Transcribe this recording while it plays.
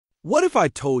What if I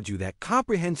told you that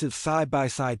comprehensive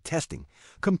side-by-side testing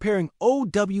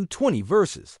comparing0W-20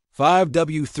 versus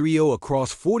 5W-30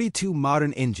 across 42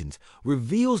 modern engines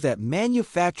reveals that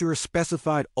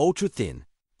manufacturer-specified ultra-thin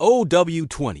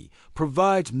OW20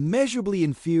 provides measurably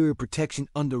inferior protection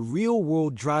under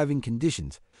real-world driving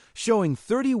conditions, showing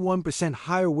 31%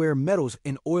 higher wear metals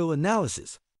in oil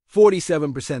analysis,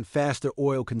 47% faster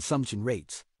oil consumption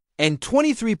rates, and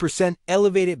 23%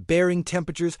 elevated bearing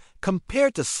temperatures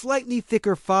compared to slightly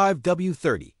thicker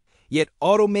 5W30. Yet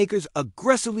automakers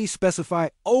aggressively specify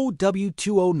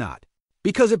OW20 not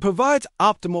because it provides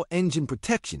optimal engine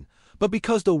protection, but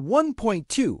because the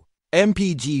 1.2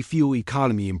 MPG fuel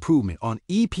economy improvement on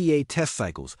EPA test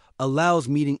cycles allows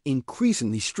meeting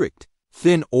increasingly strict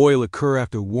thin oil occur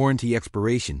after warranty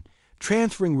expiration,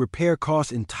 transferring repair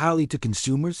costs entirely to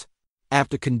consumers.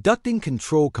 After conducting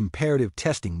controlled comparative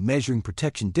testing measuring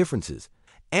protection differences,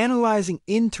 analyzing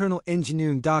internal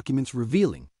engineering documents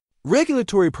revealing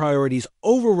regulatory priorities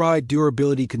override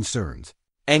durability concerns,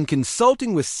 and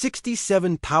consulting with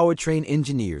 67 powertrain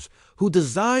engineers who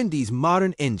designed these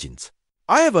modern engines,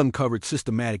 I have uncovered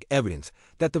systematic evidence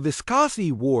that the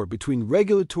viscosity war between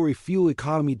regulatory fuel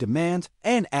economy demands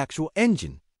and actual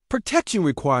engine protection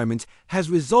requirements has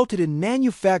resulted in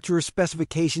manufacturer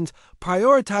specifications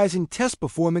prioritizing test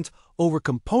performance over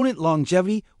component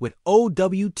longevity with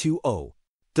OW20.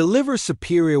 Delivers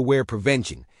superior wear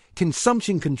prevention,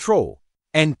 consumption control,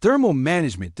 and thermal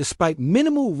management despite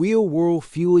minimal real-world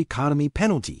fuel economy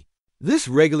penalty. This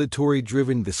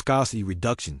regulatory-driven viscosity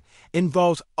reduction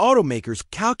involves automakers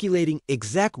calculating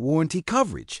exact warranty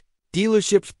coverage,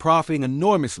 dealerships profiting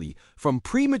enormously from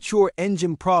premature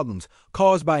engine problems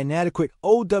caused by inadequate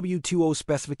OW20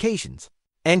 specifications,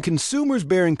 and consumers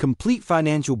bearing complete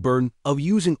financial burden of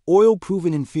using oil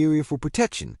proven inferior for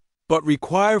protection, but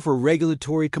required for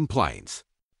regulatory compliance.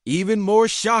 Even more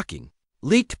shocking,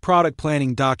 leaked product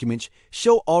planning documents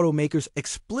show automakers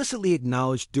explicitly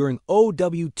acknowledged during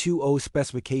OW20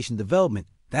 specification development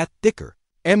that thicker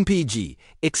MPG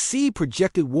exceed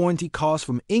projected warranty costs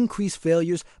from increased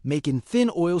failures, making thin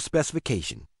oil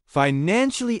specification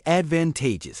financially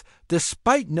advantageous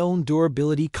despite known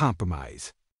durability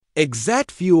compromise.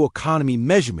 Exact fuel economy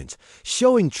measurements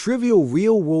showing trivial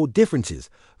real-world differences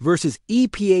versus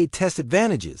EPA test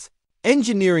advantages.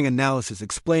 Engineering analysis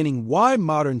explaining why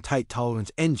modern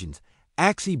tight-tolerance engines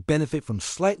actually benefit from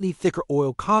slightly thicker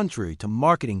oil contrary to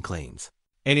marketing claims,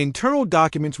 and internal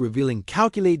documents revealing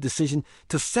calculated decision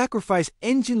to sacrifice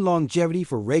engine longevity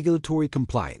for regulatory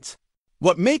compliance.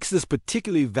 What makes this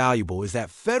particularly valuable is that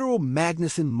federal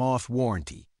Magnuson Moss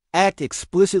Warranty Act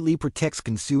explicitly protects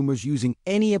consumers using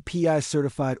any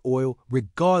PI-certified oil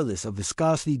regardless of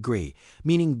viscosity grade,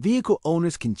 meaning vehicle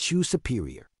owners can choose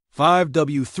superior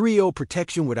 5W30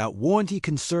 protection without warranty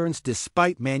concerns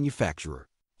despite manufacturer.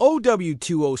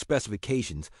 OW20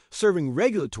 specifications serving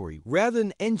regulatory rather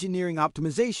than engineering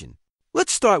optimization.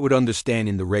 Let's start with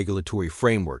understanding the regulatory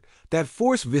framework that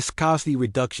force viscosity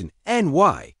reduction and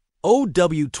why.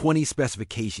 OW20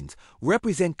 specifications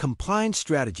represent compliance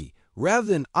strategy rather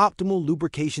than optimal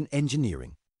lubrication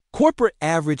engineering. Corporate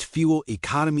average fuel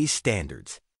economy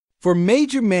standards. For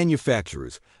major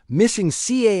manufacturers, missing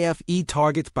CAFE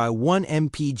targets by 1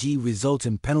 MPG results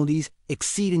in penalties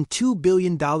exceeding $2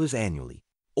 billion annually.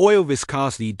 Oil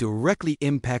viscosity directly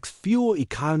impacts fuel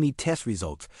economy test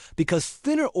results because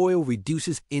thinner oil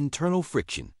reduces internal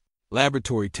friction.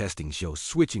 Laboratory testing shows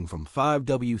switching from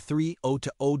 5W30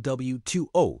 to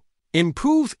OW20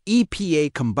 improves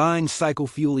EPA combined cycle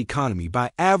fuel economy by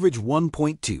average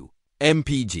 1.2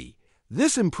 MPG.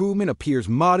 This improvement appears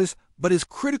modest but is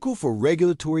critical for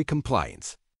regulatory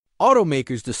compliance.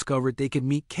 Automakers discovered they could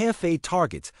meet CAFE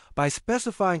targets by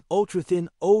specifying ultra-thin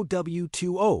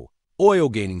OW20 oil,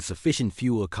 gaining sufficient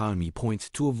fuel economy points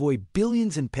to avoid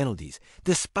billions in penalties,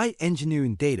 despite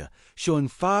engineering data showing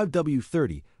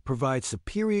 5W30 provides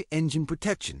superior engine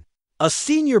protection. A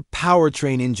senior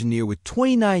powertrain engineer with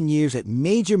 29 years at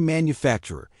major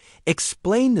manufacturer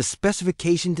explained the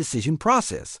specification decision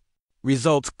process.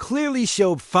 Results clearly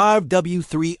showed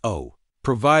 5W30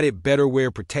 provided better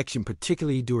wear protection,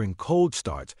 particularly during cold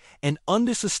starts and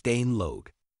under sustained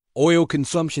load. Oil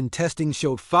consumption testing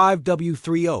showed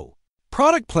 5W30.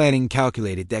 Product planning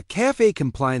calculated that CAFE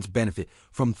compliance benefit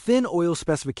from thin oil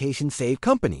specification saved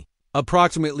company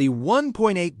approximately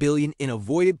 $1.8 billion in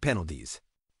avoided penalties.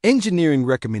 Engineering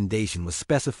recommendation was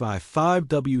specify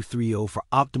 5W30 for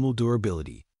optimal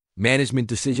durability. Management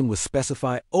decision was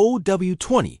specify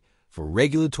OW20 for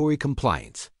regulatory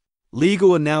compliance.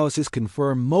 Legal analysis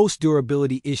confirmed most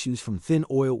durability issues from thin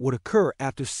oil would occur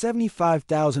after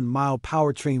 75,000-mile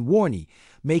powertrain warranty,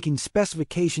 making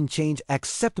specification change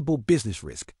acceptable business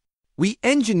risk. We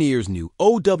engineers knew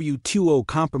 0W-20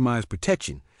 compromised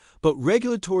protection, but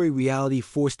regulatory reality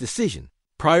forced decision,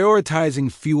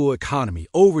 prioritizing fuel economy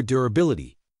over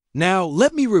durability. Now,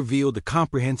 let me reveal the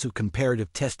comprehensive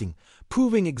comparative testing,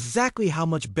 proving exactly how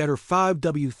much better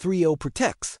 5W-30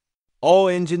 protects. All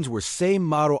engines were same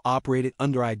model operated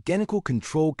under identical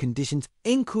controlled conditions,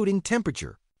 including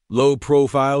temperature, load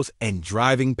profiles, and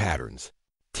driving patterns.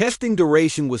 Testing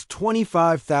duration was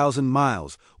 25,000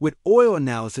 miles, with oil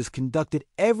analysis conducted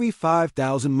every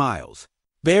 5,000 miles.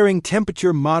 Bearing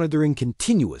temperature monitoring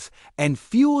continuous, and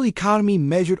fuel economy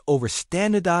measured over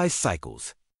standardized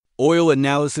cycles. Oil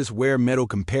analysis wear metal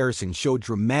comparison showed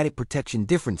dramatic protection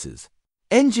differences.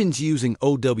 Engines using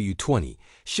 0W-20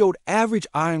 showed average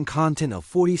iron content of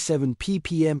 47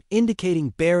 ppm, indicating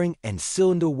bearing and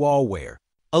cylinder wall wear.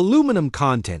 Aluminum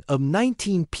content of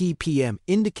 19 ppm,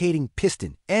 indicating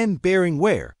piston and bearing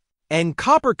wear. And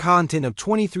copper content of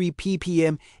 23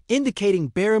 ppm, indicating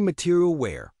bearing material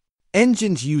wear.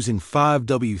 Engines using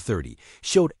 5W-30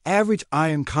 showed average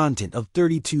iron content of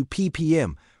 32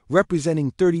 ppm,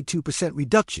 representing 32%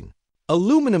 reduction.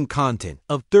 Aluminum content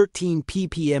of 13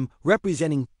 ppm,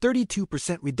 representing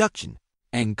 32% reduction.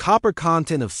 And copper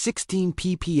content of 16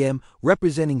 ppm,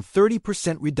 representing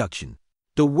 30% reduction.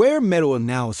 The wear metal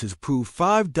analysis proved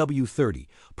 5W-30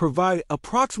 provided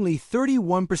approximately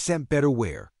 31% better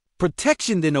wear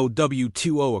protection than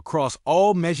 0W-20 across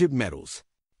all measured metals.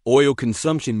 Oil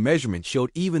consumption measurement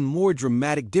showed even more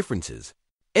dramatic differences.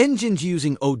 Engines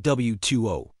using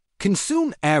 0W-20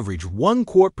 consume average 1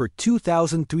 quart per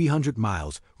 2,300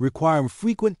 miles, requiring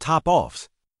frequent top-offs.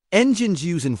 Engines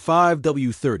using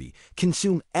 5W-30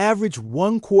 consume average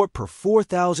 1 quart per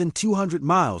 4,200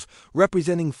 miles,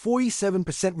 representing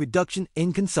 47% reduction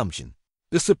in consumption.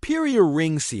 The superior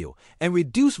ring seal and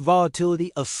reduced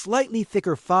volatility of slightly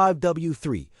thicker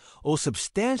 5W-30 or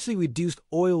substantially reduced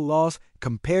oil loss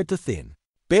compared to thin.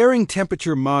 Bearing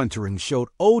temperature monitoring showed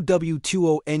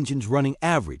 0W-20 engines running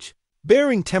average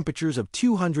bearing temperatures of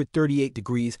 238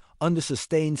 degrees under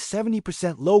sustained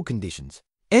 70% load conditions.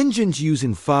 Engines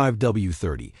using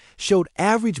 5W-30 showed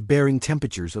average bearing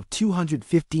temperatures of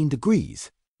 215 degrees.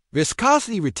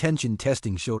 Viscosity retention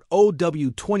testing showed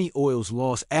 0W-20 oils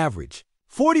lost average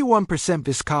 41%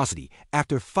 viscosity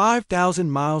after 5,000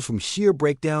 miles from shear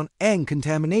breakdown and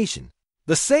contamination.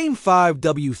 The same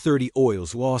 5W-30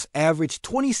 oils lost average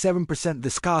 27%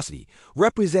 viscosity,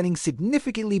 representing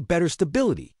significantly better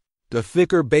stability. The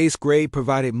thicker base grade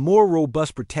provided more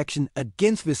robust protection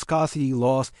against viscosity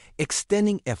loss,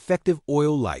 extending effective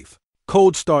oil life.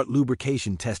 Cold start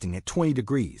lubrication testing at 20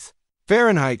 degrees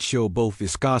Fahrenheit showed both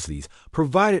viscosities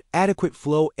provided adequate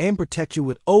flow and protection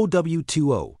with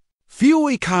 0W-20. Fuel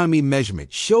economy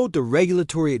measurement showed the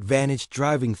regulatory advantage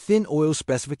driving thin oil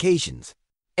specifications.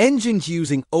 Engines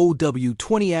using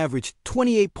 0W-20 averaged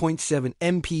 28.7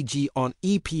 MPG on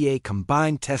EPA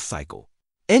combined test cycle.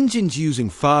 Engines using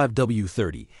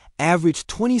 5W-30 averaged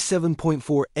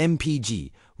 27.4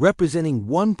 MPG, representing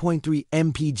 1.3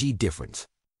 MPG difference.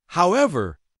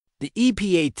 However, the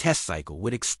EPA test cycle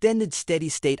with extended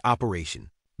steady-state operation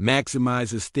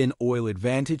maximizes thin oil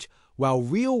advantage, while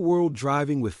real-world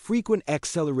driving with frequent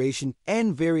acceleration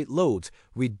and varied loads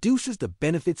reduces the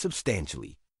benefit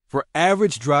substantially. For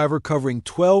average driver covering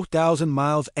 12,000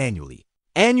 miles annually,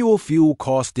 annual fuel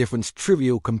cost difference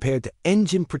trivial compared to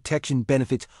engine protection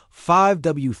benefits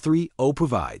 5W-30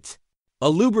 provides. A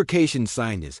lubrication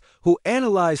scientist who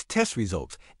analyzed test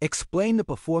results explained the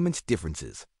performance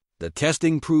differences. The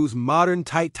testing proves modern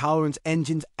tight tolerance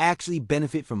engines actually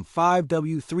benefit from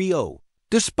 5W-30.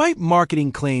 Despite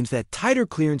marketing claims that tighter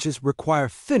clearances require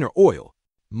thinner oil,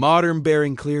 modern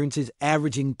bearing clearances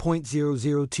averaging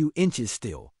 0.002 inches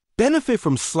still benefit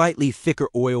from slightly thicker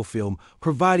oil film,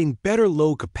 providing better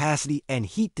load capacity and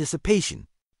heat dissipation.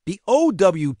 The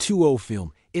 0W-20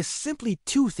 film is simply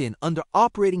too thin under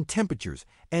operating temperatures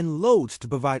and loads to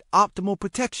provide optimal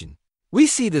protection. We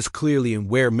see this clearly in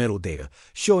wear metal data,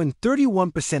 showing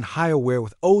 31% higher wear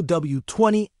with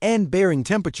 0W-20 and bearing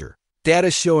temperature. Data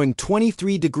showing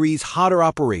 23 degrees hotter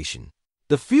operation.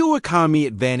 The fuel economy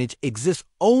advantage exists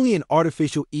only in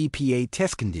artificial EPA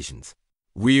test conditions.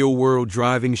 Real-world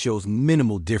driving shows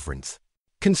minimal difference.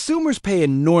 Consumers pay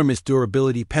enormous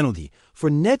durability penalty for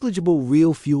negligible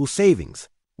real fuel savings,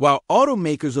 while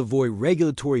automakers avoid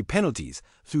regulatory penalties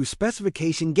through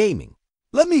specification gaming.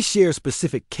 Let me share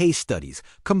specific case studies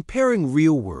comparing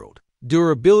real-world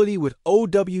durability with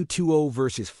 0W-20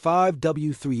 versus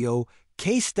 5W-30.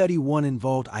 Case study 1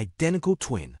 involved identical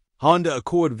twin Honda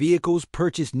Accord vehicles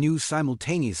purchased new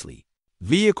simultaneously.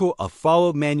 Vehicle A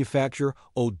followed manufacturer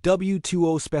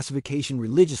OW-20 specification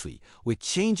religiously with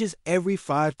changes every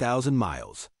 5,000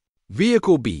 miles.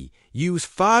 Vehicle B use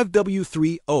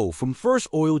 5W-30 from first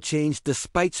oil change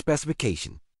despite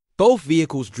specification. Both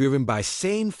vehicles driven by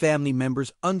same family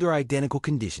members under identical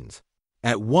conditions.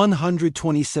 At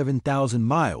 127,000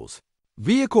 miles,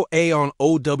 Vehicle A on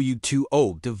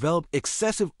OW-20 developed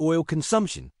excessive oil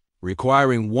consumption,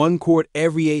 requiring 1 quart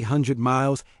every 800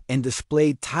 miles and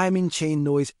displayed timing chain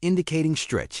noise indicating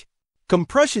stretch.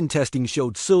 Compression testing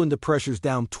showed cylinder pressures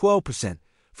down 12%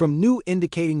 from new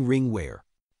indicating ring wear.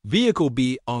 Vehicle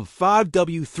B on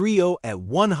 5W-30 at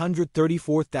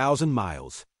 134,000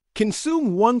 miles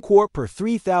consumed 1 quart per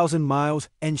 3,000 miles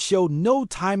and showed no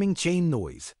timing chain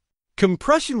noise.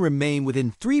 Compression remained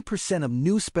within 3% of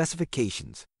new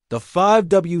specifications. The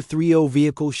 5W-30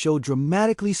 vehicle showed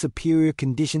dramatically superior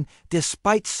condition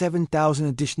despite 7,000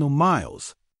 additional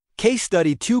miles. Case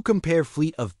study 2 compare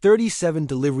fleet of 37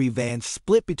 delivery vans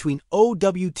split between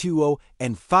OW-20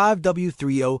 and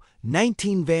 5W-30,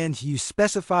 19 vans use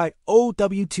specified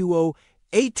OW-20,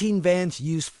 18 vans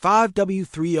use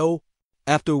 5W-30.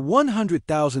 After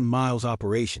 100,000 miles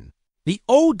operation, the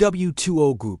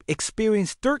OW-20 group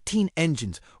experienced 13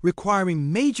 engines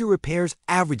requiring major repairs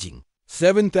averaging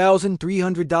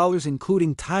 $7,300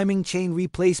 including timing chain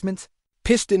replacements,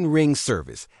 piston ring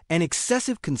service, and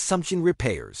excessive consumption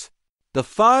repairs. The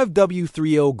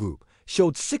 5W-30 group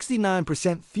showed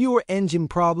 69% fewer engine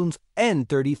problems and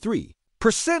 33%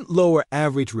 lower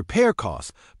average repair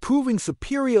costs, proving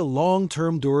superior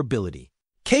long-term durability.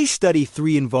 Case study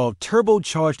 3 involved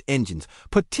turbocharged engines,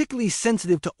 particularly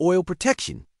sensitive to oil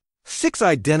protection. 6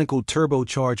 identical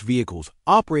turbocharged vehicles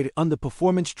operated under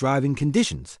performance driving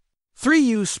conditions. 3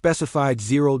 used specified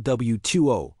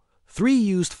 0W-20, 3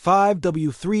 used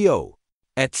 5W-30.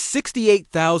 At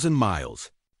 68,000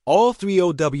 miles, all 3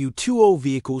 OW-20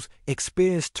 vehicles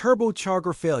experienced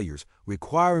turbocharger failures,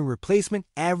 requiring replacement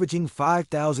averaging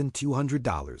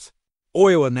 $5,200.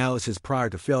 Oil analysis prior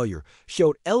to failure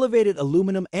showed elevated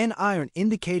aluminum and iron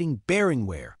indicating bearing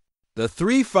wear. The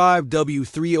 3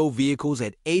 5W-30 vehicles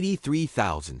at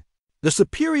 83,000. The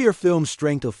superior film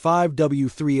strength of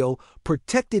 5W-30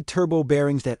 protected turbo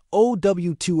bearings that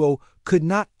OW-20 could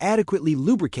not adequately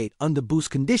lubricate under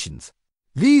boost conditions.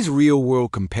 These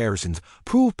real-world comparisons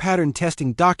prove pattern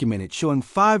testing documented showing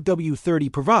 5W-30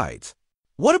 provides.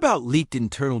 What about leaked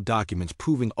internal documents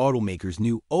proving automakers'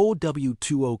 new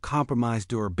OW-20 compromised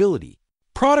durability?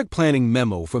 Product planning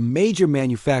memo from major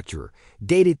manufacturer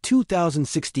dated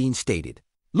 2016 stated,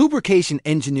 lubrication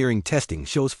engineering testing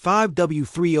shows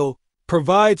 5W-30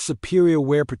 provides superior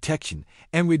wear protection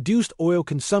and reduced oil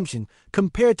consumption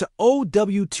compared to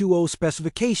OW-20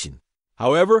 specification.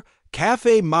 However,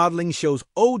 CAFE modeling shows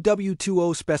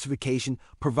OW-20 specification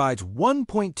provides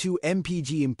 1.2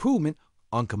 MPG improvement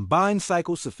on combined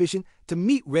cycle sufficient to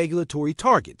meet regulatory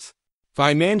targets.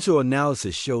 Financial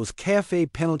analysis shows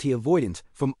CAFE penalty avoidance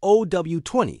from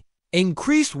OW-20,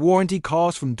 increased warranty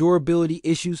costs from durability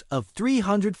issues of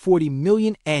 $340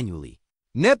 million annually.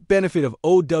 Net benefit of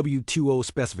OW-20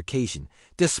 specification,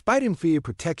 despite inferior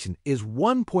protection, is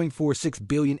 $1.46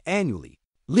 billion annually.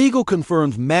 Legal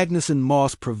confirms Magnuson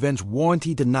Moss prevents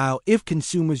warranty denial if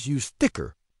consumers use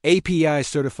thicker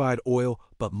API-certified oil,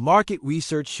 but market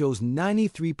research shows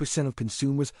 93% of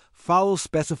consumers follow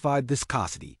specified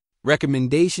viscosity.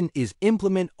 Recommendation is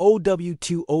implement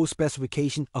OW-20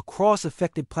 specification across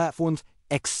affected platforms,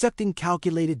 accepting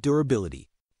calculated durability.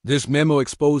 This memo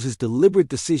exposes deliberate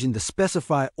decision to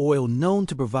specify oil known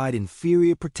to provide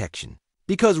inferior protection.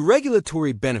 Because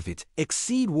regulatory benefits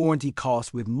exceed warranty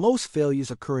costs with most failures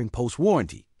occurring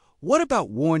post-warranty. What about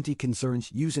warranty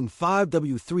concerns using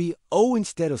 5W-30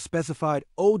 instead of specified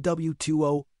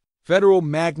OW-20? Federal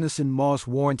Magnuson-Moss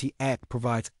Warranty Act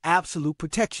provides absolute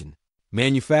protection.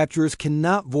 Manufacturers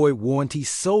cannot void warranty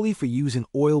solely for using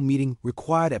oil meeting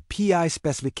required at PI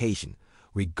specification,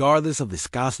 regardless of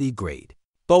viscosity grade.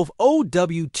 Both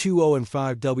OW-20 and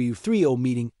 5W-30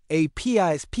 meeting a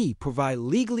PISP provide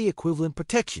legally equivalent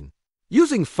protection.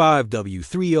 Using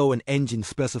 5W-30 and engine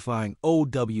specifying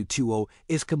OW-20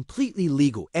 is completely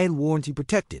legal and warranty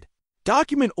protected.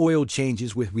 Document oil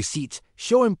changes with receipts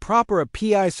showing proper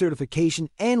PI certification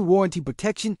and warranty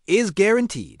protection is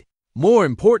guaranteed. More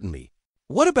importantly,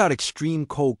 what about extreme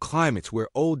cold climates where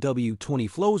OW-20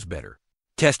 flows better?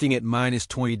 Testing at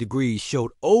 -20 degrees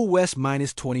showed OWS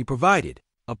 -20 provided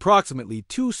approximately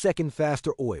 2 seconds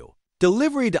faster oil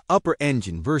delivery to upper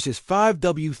engine versus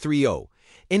 5W-30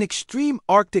 in extreme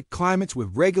Arctic climates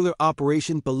with regular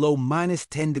operation below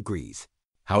 -10 degrees.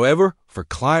 However, for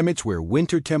climates where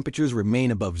winter temperatures remain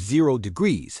above 0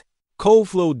 degrees, cold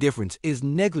flow difference is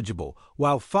negligible,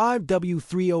 while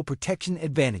 5W-30 protection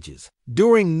advantages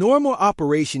during normal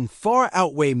operation far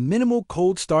outweigh minimal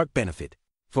cold start benefit.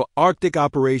 For Arctic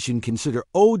operation,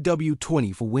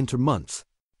 consider0W-20 for winter months.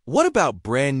 What about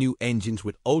brand new engines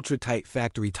with ultra-tight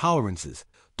factory tolerances?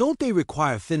 Don't they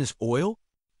require thinnest oil?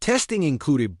 Testing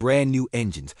included brand new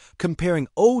engines, comparing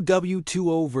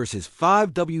 0W-20 versus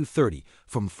 5W-30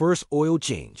 from first oil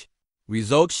change.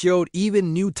 Results showed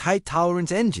even new tight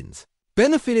tolerance engines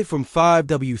benefited from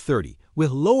 5W-30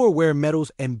 with lower wear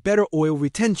metals and better oil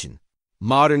retention.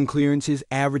 Modern clearances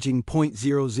averaging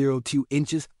 0.002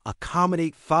 inches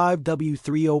accommodate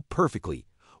 5W-30 perfectly,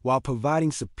 while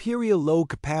providing superior load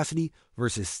capacity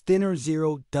versus thinner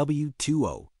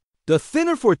 0W-20. The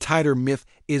thinner for tighter myth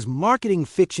is marketing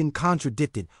fiction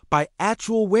contradicted by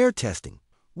actual wear testing.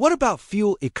 What about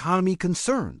fuel economy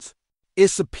concerns?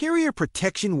 Is superior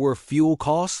protection worth fuel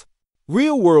costs?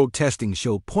 Real-world testing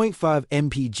showed 0.5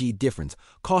 MPG difference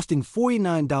costing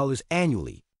 $49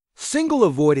 annually. Single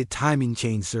avoided timing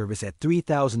chain service at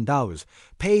 $3,000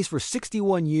 pays for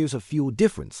 61 years of fuel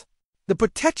difference. The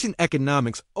protection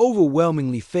economics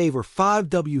overwhelmingly favor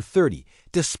 5W-30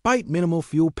 despite minimal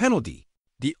fuel penalty.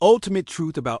 The ultimate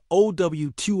truth about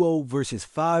 0W-20 versus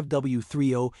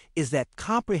 5W-30 is that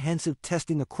comprehensive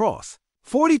testing across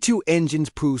 42 engines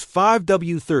proves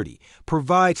 5W-30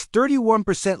 provides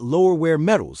 31% lower wear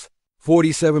metals,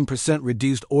 47%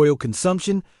 reduced oil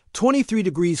consumption, 23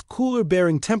 degrees cooler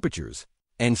bearing temperatures,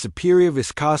 and superior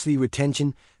viscosity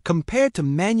retention compared to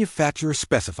manufacturer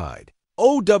specified.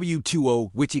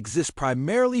 0W-20, which exists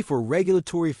primarily for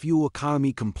regulatory fuel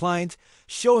economy compliance,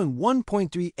 showing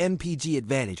 1.3 MPG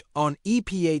advantage on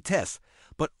EPA tests,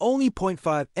 but only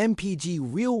 0.5 MPG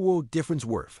real-world difference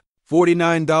worth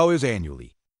 $49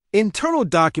 annually. Internal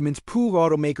documents prove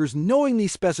automakers knowingly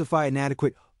specify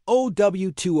inadequate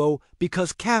 0W-20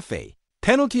 because CAFE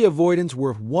penalty avoidance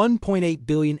worth $1.8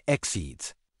 billion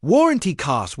exceeds warranty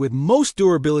costs, with most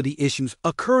durability issues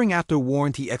occurring after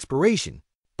warranty expiration.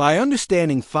 By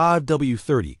understanding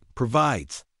 5W-30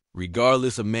 provides,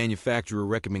 regardless of manufacturer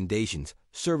recommendations,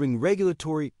 serving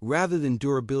regulatory rather than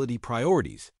durability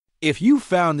priorities. If you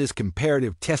found this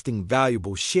comparative testing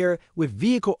valuable, share it with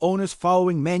vehicle owners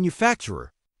following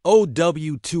manufacturer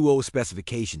 0W-20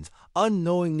 specifications,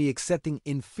 unknowingly accepting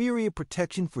inferior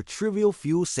protection for trivial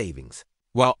fuel savings.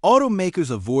 While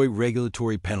automakers avoid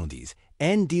regulatory penalties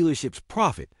and dealerships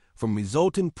profit from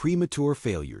resultant premature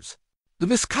failures. The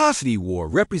viscosity war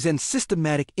represents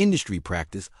systematic industry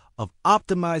practice of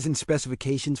optimizing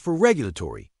specifications for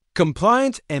regulatory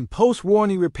compliance and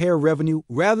post-warranty repair revenue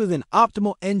rather than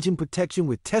optimal engine protection,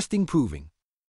 with testing proving